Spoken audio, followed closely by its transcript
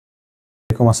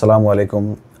আলাইকুম, আসসালামু আলাইকুম।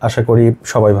 আশা করি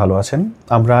সবাই ভালো আছেন।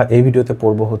 আমরা এই ভিডিওতে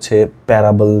পড়ব হচ্ছে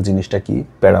প্যারাবল জিনিসটা কি,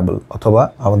 প্যারাবল, অথবা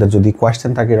আমাদের যদি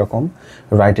কোয়েশ্চেন থাকে এরকম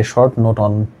write a short note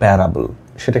on parable,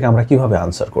 সেটাকে আমরা কিভাবে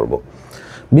আনসার করব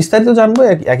বিস্তারিত জানবো।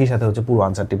 একই সাথে হচ্ছে পুরো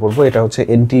আনসারটি পড়বো। এটা হচ্ছে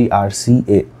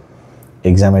NTRCA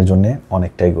এক্সামের জন্য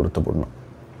অনেকটাই গুরুত্বপূর্ণ।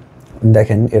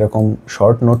 দেখেন, এরকম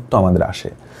শর্ট নোট তো আমাদের আসে,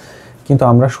 কিন্তু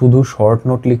আমরা শুধু শর্ট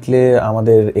নোট লিখলে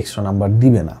আমাদের এক্সট্রা নাম্বার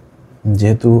দিবে না,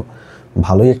 যেহেতু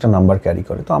ভালোই একটা নাম্বার ক্যারি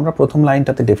করে। তো আমরা প্রথম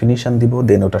লাইনটাতে ডেফিনিশন দিব,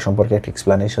 দেন ওটা সম্পর্কে একটা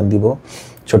এক্সপ্লানেশন দিব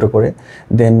ছোট করে,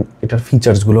 দেন এটার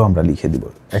ফিচার্সগুলো আমরা লিখে দিব।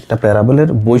 একটা প্যারাবলের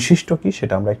বৈশিষ্ট্য কি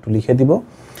সেটা আমরা একটু লিখে দিব।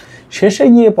 শেষে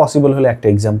গিয়ে পসিবল হলে একটা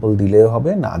এক্সাম্পল দিলেও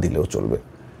হবে, না দিলেও চলবে।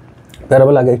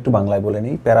 প্যারাবল আগে একটু বাংলায় বলে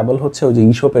নিই। প্যারাবল হচ্ছে ওই যে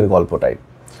ঈশপের গল্পটাই,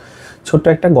 ছোট্ট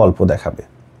একটা গল্প দেখাবে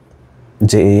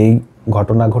যে এই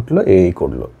ঘটনা ঘটলো, এই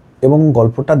করলো, এবং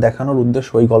গল্পটা দেখানোর উদ্দেশ্য,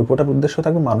 ওই গল্পটার উদ্দেশ্য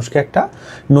থাকবে মানুষকে একটা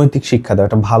নৈতিক শিক্ষা দেওয়া,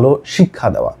 একটা ভালো শিক্ষা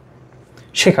দেওয়া,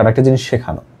 শেখানো, একটা জিনিস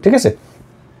শেখানো। ঠিক আছে?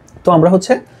 তো আমরা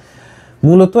হচ্ছে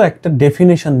মূলত একটা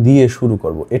ডেফিনেশন দিয়ে শুরু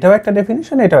করব। এটাও একটা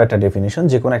ডেফিনেশন, এটাও একটা ডেফিনেশন,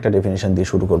 যে কোনো একটা ডেফিনেশন দিয়ে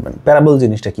শুরু করবেন। প্যারাবল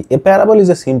জিনিসটা কি? এ parable is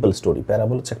a simple story.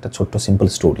 Parable হচ্ছে একটা ছোট্ট simple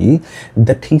story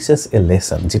that teaches a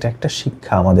lesson, যেটা একটা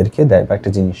শিক্ষা আমাদেরকে দেয় বা একটা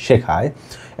জিনিস শেখায়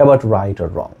অ্যাবাউট রাইট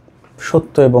অর রং,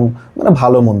 সত্য এবং মানে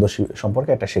ভালো মন্দ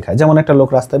সম্পর্কে একটা শেখায়। যেমন একটা লোক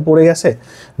রাস্তায় পড়ে গেছে,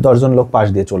 10 জন লোক পাশ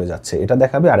দিয়ে চলে যাচ্ছে, এটা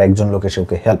দেখাবে, আর একজন লোক এসে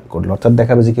ওকে হেল্প করলো, অর্থাৎ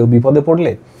দেখাবে যে কেউ বিপদে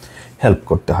পড়লে হেল্প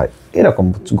করতে হয়। এরকম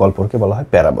গল্পকে বলা হয়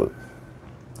প্যারাবল।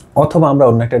 অথবা আমরা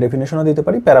অন্য একটা ডেফিনেশনও দিতে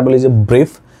পারি, parable is a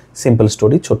brief simple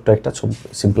story. ছোট্ট একটা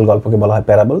সিম্পল গল্পকে বলা হয়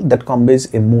parable that conveys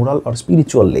a moral or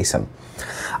spiritual lesson.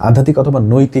 আধ্যাত্মিক অথবা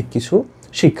নৈতিক কিছু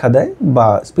শিক্ষা দেয়, বা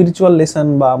স্পিরিচুয়াল লেসন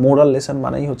বা মোরাল লেসন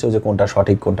মানেই হচ্ছে যে কোনটা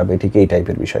সঠিক কোনটা বেঠিক, এই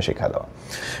টাইপের বিষয় শেখা দেওয়া।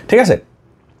 ঠিক আছে?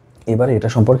 এবারে এটা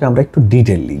সম্পর্কে আমরা একটু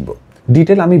ডিটেল লিখব।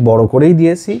 ডিটেল আমি বড় করেই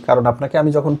দিয়েছি, কারণ আপনাকে আমি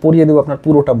যখন পড়িয়ে দেবো আপনার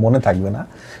পুরোটা মনে থাকবে না,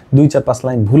 2-4-5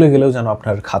 লাইন ভুলে গেলেও যেন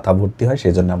আপনার খাতা ভর্তি হয়,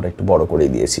 সেই জন্য আমরা একটু বড়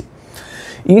করেই দিয়েছি।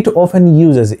 It often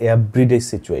uses everyday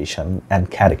situation and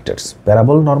characters.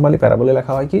 Parable normally প্যারাবলে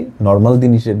লেখা হয় কি, নর্মাল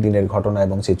দিনের ঘটনা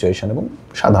এবং সিচুয়েশন এবং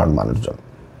সাধারণ মানুষজন।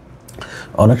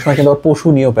 অনেক সময় কিন্তু পশু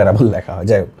নিয়েও প্যারাবল লেখা হয়।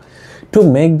 যাই হোক, to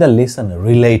make the lesson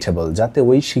relatable, যাতে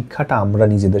ওই শিক্ষাটা আমরা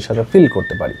নিজেদের সাথে ফিল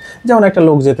করতে পারি। যেমন একটা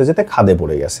লোক যেতে যেতে খাদে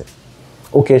পড়ে গেছে,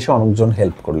 ওকে এসে অনেকজন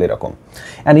হেল্প করলে, এরকম।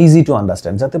 অ্যান্ড ইজি টু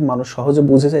আন্ডারস্ট্যান্ড, যাতে মানুষ সহজে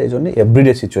বুঝে যায়, এই জন্য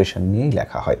এভরিডে সিচুয়েশন নিয়েই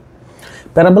লেখা হয়।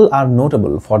 Parable R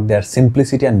notable for their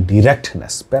simplicity and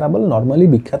ডিরেক্টনেস। Parable normally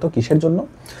বিখ্যাত কিসের জন্য?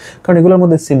 কারণ এগুলোর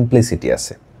মধ্যে সিম্পলিসিটি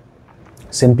আছে।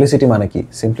 সিম্পলিসিটি মানে কি?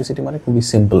 সিম্পলিসিটি মানে খুবই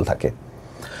সিম্পল থাকে।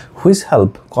 Which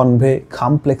help convey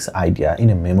complex idea in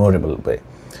a memorable way.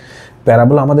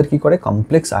 Parable আমাদের কি করে?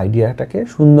 কমপ্লেক্স আইডিয়াটাকে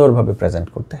সুন্দরভাবে প্রেজেন্ট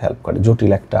করতে হেল্প করে,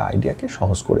 জটিল একটা আইডিয়াকে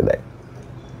সহজ করে দেয়।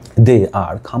 দে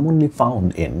আর commonly found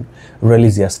in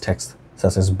religious text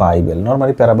such as Bible.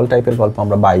 Normally parable টাইপের গল্প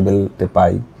আমরা বাইবেলতে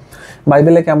পাই।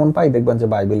 বাইবেলে কেমন পাই? দেখবেন যে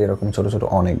বাইবেলে এরকম ছোট ছোট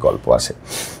অনেক গল্প আছে।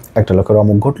 একটা লোকের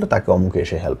অমুক ঘটলো, তাকে অমুকে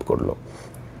এসে হেল্প করলো,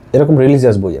 এরকম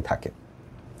রিলিজিয়াস বইয়ে থাকে।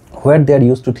 হোয়ার দে আর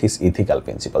use to teach ethical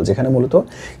principal, যেখানে মূলত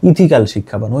ইথিক্যাল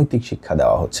শিক্ষা বা নৈতিক শিক্ষা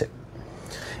দেওয়া হচ্ছে।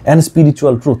 অ্যান্ড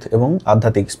স্পিরিচুয়াল ট্রুথ, এবং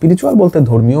আধ্যাত্মিক। স্পিরিচুয়াল বলতে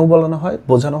ধর্মীয়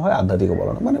বোঝানো হয়, আধ্যাত্মিকও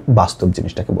বলানো, মানে বাস্তব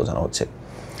জিনিসটাকে বোঝানো হচ্ছে।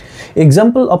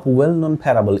 Example of well known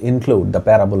parable include the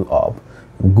parable of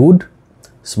good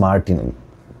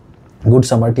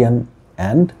সামার্টিয়ান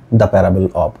and the parable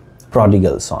of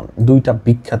প্রডিগাল সন। দুইটা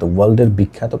বিখ্যাত, ওয়ার্ল্ডের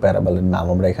বিখ্যাত প্যারাবলের নাম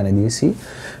আমরা এখানে দিয়েছি।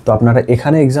 তো আপনারা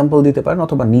এখানে এক্সাম্পল দিতে পারেন,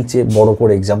 অথবা নিচে বড়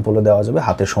করে এক্সাম্পলও দেওয়া যাবে,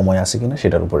 হাতে সময় আছে কিনা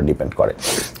সেটার উপরে ডিপেন্ড করে।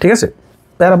 ঠিক আছে?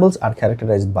 প্যারাবলস আর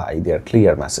characterised by there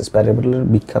clear message. প্যারাবলের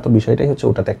বিখ্যাত বিষয়টাই হচ্ছে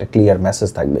ওটাতে একটা ক্লিয়ার মেসেজ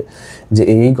থাকবে, যে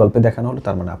এই গল্পে দেখানো হলো,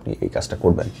 তার মানে আপনি এই কাজটা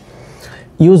করবেন।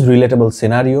 ইউজ রিলেটেবল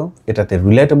সিনারিও, এটাতে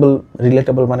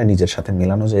রিলেটেবল মানে নিজের সাথে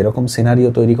মেলানো, যে এরকম সিনারিও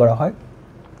তৈরি করা হয়।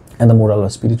 অ্যান্ড দ্য মোরাল বা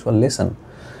স্পিরিচুয়াল লেসন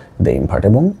দে ইম্পার্ট,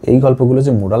 এবং এই গল্পগুলো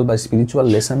যে মোরাল বা স্পিরিচুয়াল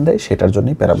লেসন দেয় সেটার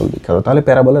জন্যই প্যারাবল বিখ্যাত। তাহলে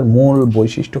প্যারাবলের মূল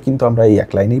বৈশিষ্ট্য কিন্তু আমরা এই এক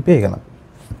লাইনেই পেয়ে গেলাম।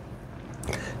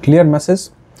 ক্লিয়ার মেসেজ,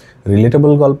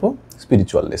 রিলেটেবল গল্প,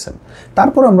 স্পিরিচুয়াল লেসন।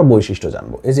 তারপর আমরা বৈশিষ্ট্য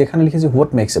জানবো। এই যে এখানে লিখেছি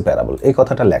হোয়াট মেক্স এ প্যারাবল, এই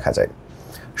কথাটা লেখা যায়।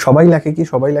 সবাই লেখে কি?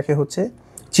 সবাই লেখে হচ্ছে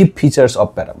চিফ ফিচার্স অফ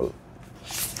প্যারাবল,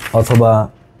 অথবা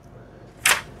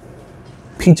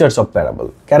features of parable,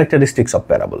 characteristics of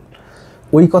parable.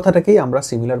 ওই কথাটাকেই আমরা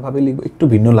সিমিলারভাবে লিখবো, একটু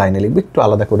ভিন্ন লাইনে লিখবো, একটু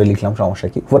আলাদা করে লিখলাম, সমস্যা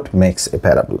কি? What makes A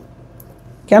parable.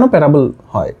 কেন প্যারাবল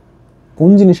হয়? কোন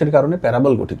জিনিসের কারণে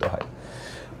প্যারাবল গঠিত হয়?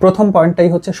 প্রথম পয়েন্টটাই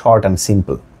হচ্ছে শর্ট অ্যান্ড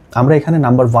সিম্পল। আমরা এখানে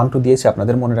নাম্বার 1-2 দিয়েছি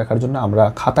আপনাদের মনে রাখার জন্য। আমরা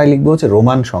খাতায় লিখবো হচ্ছে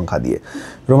রোমান সংখ্যা দিয়ে,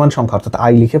 রোমান সংখ্যা অর্থাৎ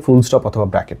আই লিখে ফুল স্টপ অথবা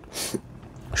bracket.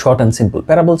 Short and simple.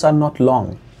 প্যারাবলস are not long,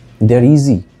 they R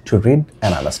easy to read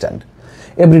and understand.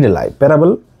 Everyday life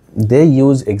parable, they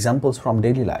use examples from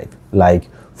daily life like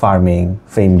farming,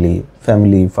 family,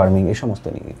 farming, এই সমস্ত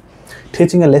নিয়ে।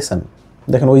 Teaching a lesson,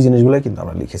 দেখেন ওই জিনিসগুলোই কিন্তু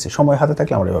আমরা লিখেছি, সময় হাতে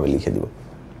থাকলে আমরা এভাবে লিখে দিব।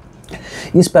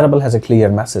 ইস parable has a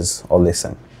clear message or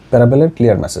lesson, প্যারাবলের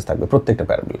clear message থাকবে প্রত্যেকটা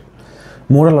parable.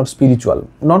 Moral or spiritual,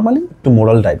 normally একটু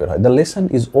মোরাল টাইপের হয়। The lesson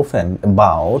is open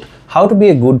about how to B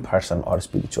a good person or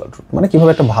spiritual truth, মানে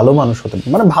কীভাবে একটা ভালো মানুষ হতে,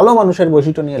 মানে ভালো মানুষের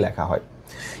বৈশিষ্ট্য নিয়ে লেখা হয়।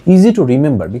 Easy to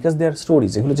remember because they R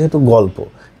stories, এগুলো যেহেতু গল্প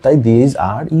তাই these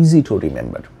are easy to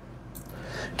remember,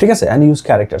 ঠিক আছে। অ্যান্ড ইউজ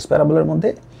ক্যারেক্টার্স, প্যারাবলের মধ্যে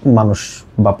মানুষ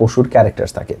বা পশুর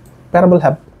ক্যারেক্টার্স থাকে। Parable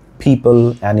have people,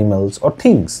 animals or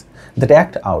things that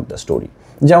act out the story.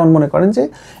 যেমন মনে করেন যে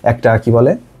একটা কি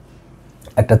বলে,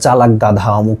 একটা চালাক গাধা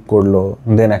অমুক করলো,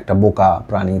 দেন একটা বোকা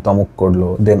প্রাণী তমুক করলো,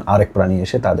 দেন আরেক প্রাণী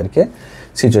এসে তাদেরকে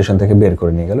সিচুয়েশন থেকে বের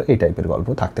করে নিয়ে গেল, এই টাইপের গল্প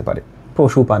থাকতে পারে।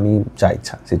 পশু প্রাণী যা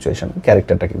ইচ্ছা সিচুয়েশন,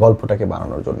 ক্যারেক্টারটাকে গল্পটাকে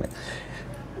বানানোর জন্য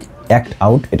অ্যাক্ট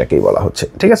আউট, এটাকেই বলা হচ্ছে,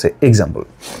 ঠিক আছে। এক্সাম্পল,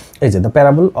 এই যে the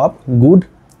parable of good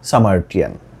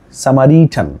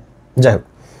Samaritan, যাই হোক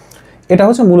এটা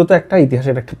হচ্ছে মূলত একটা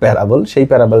ইতিহাসের একটা প্যারাবল। সেই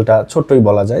প্যারাবলটা ছোট্টই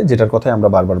বলা যায়, যেটার কথাই আমরা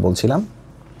বারবার বলছিলাম।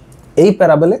 এই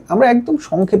প্যারাবলে আমরা একদম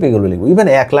সংক্ষেপে এগুলো লিখবো, ইভেন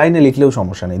এক লাইনে লিখলেও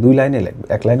সমস্যা নেই, 2 লাইনে লিখবো,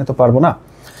 1 লাইনে তো পারবো না।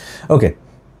 ওকে,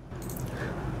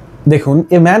 দেখুন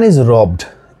এ ম্যান ইজ রবড,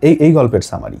 এই গল্পের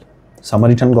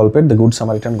সামারিটান গল্পের, দ্য গুড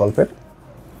সামারিটান গল্পের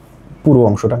পুরো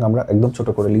অংশটাকে আমরা একদম ছোট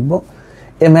করে লিখবো।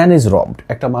 এ ম্যান ইজ রবড,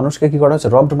 একটা মানুষকে কি করা হচ্ছে,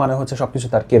 রবড মানে হচ্ছে সবকিছু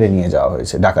তার কেড়ে নিয়ে যাওয়া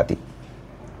হয়েছে, ডাকাতি।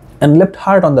 And left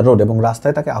heart on the road, এবং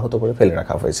রাস্তায় তাকে আহত করে ফেলে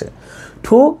রাখা হয়েছে।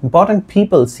 2 important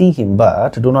people see him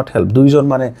but do not help, 2জন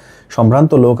মানে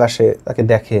সম্ভ্রান্ত লোক আসে, তাকে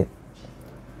দেখে,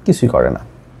 কিছুই করে না।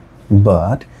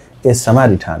 বাট এ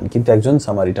সামারিটান, কিন্তু একজন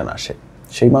সামারিটান আসে,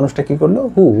 সেই মানুষটা কি করলো,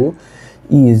 who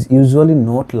is usually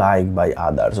not like by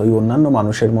others, ওই অন্যান্য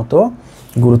মানুষের মতো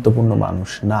গুরুত্বপূর্ণ মানুষ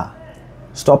না।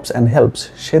 স্টপস অ্যান্ড হেল্পস,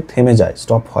 সে থেমে যায়,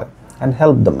 স্টপ হয়, অ্যান্ড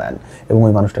হেল্প দ্য ম্যান, এবং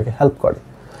ওই মানুষটাকে হেল্প করে।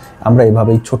 আমরা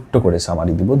এভাবেই ছোট্ট করে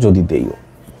সামারি দিব যদি দেইও।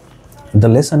 The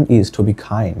lesson is two be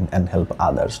kind and help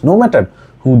others no matter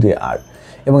হু দে আর,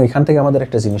 এবং এখান থেকে আমাদের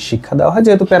একটা জিনিস শিক্ষা দেওয়া হয়,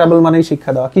 যেহেতু প্যারাবল মানেই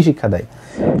শিক্ষা দেওয়া। কি শিক্ষা দেয়,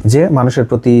 যে মানুষের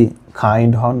প্রতি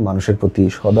কাইন্ড হন, মানুষের প্রতি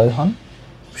সদয় হন,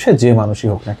 সে যে মানুষই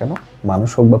হোক না কেন, মানুষ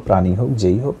হোক বা প্রাণী হোক,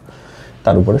 যেই হোক,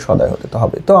 তার উপরে সদয় হতে তো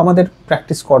হবে। তো আমাদের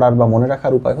প্র্যাকটিস করার বা মনে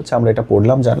রাখার উপায় হচ্ছে, আমরা এটা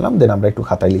পড়লাম, জানলাম, দেন আমরা একটু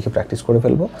খাতায় লিখে প্র্যাকটিস করে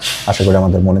ফেলবো, আশা করি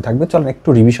আমাদের মনে থাকবে। চলেন একটু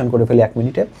রিভিশন করে ফেলি 1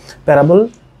 মিনিটে। Parable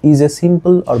is a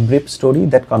simple or brief story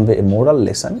that convey a moral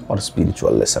lesson or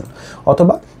spiritual lesson,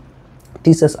 অথবা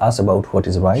teaches us about what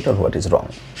is right or what is wrong,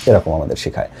 এরকম আমাদের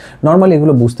শেখায়। নর্মালি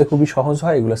এগুলো বুঝতে খুবই সহজ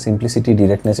হয়, এগুলো সিম্পলিসিটি,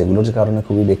 ডিরেক্টনেস, এগুলোর কারণে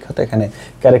খুবই বিখ্যাত। এখানে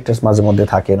ক্যারেক্টার্স মাঝে মধ্যে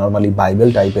থাকে, নর্মালি বাইবেল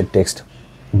টাইপের টেক্সট,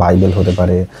 বাইবেল হতে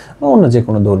পারে বা অন্য যে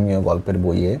কোনো ধর্মীয় গল্পের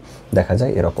বইয়ে দেখা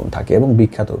যায় এরকম থাকে, এবং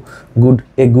বিখ্যাত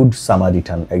গুড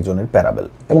সামারিটান একজনের প্যারাবেল।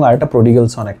 এবং আরেকটা প্রডিগাল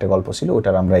সন একটা গল্প ছিল,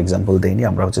 ওটার আমরা এক্সাম্পল দেইনি,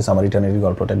 আমরা হচ্ছে সামারিটানের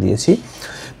গল্পটা দিয়েছি।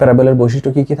 প্যারাবেলের বৈশিষ্ট্য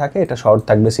কী কী থাকে, এটা শর্ট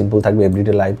থাকবে, সিম্পল থাকবে,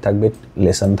 এভরিডে লাইফ থাকবে,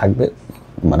 লেসন থাকবে,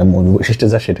 মানে মূল বৈশিষ্ট্য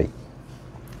যা সেটাই।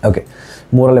 ওকে,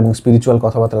 মোরাল এবং স্পিরিচুয়াল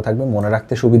কথাবার্তা থাকবে, মনে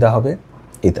রাখতে সুবিধা হবে,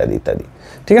 ইত্যাদি ইত্যাদি,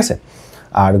 ঠিক আছে।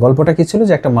 আর গল্পটা কী ছিল,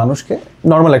 যে একটা মানুষকে,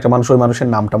 নর্মাল একটা মানুষ, ওই মানুষের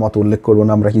নামটা মতো উল্লেখ করবো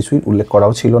না আমরা, কিছুই উল্লেখ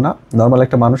করাও ছিল না। নর্মাল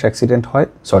একটা মানুষ অ্যাক্সিডেন্ট হয়,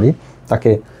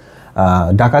 তাকে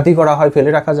ডাকাতি করা হয়,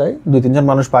 ফেলে রাখা যায়, 2-3জন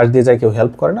মানুষ পাশ দিয়ে যায়, কেউ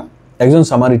হেল্প করে না, একজন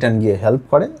সামারিটান গিয়ে হেল্প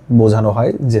করে, বোঝানো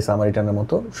হয় যে সামারিটানের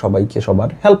মতো সবাইকে সবার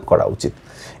হেল্প করা উচিত।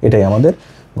 এটাই আমাদের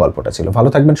গল্পটা ছিল। ভালো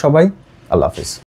থাকবেন সবাই, আল্লাহ হাফিজ।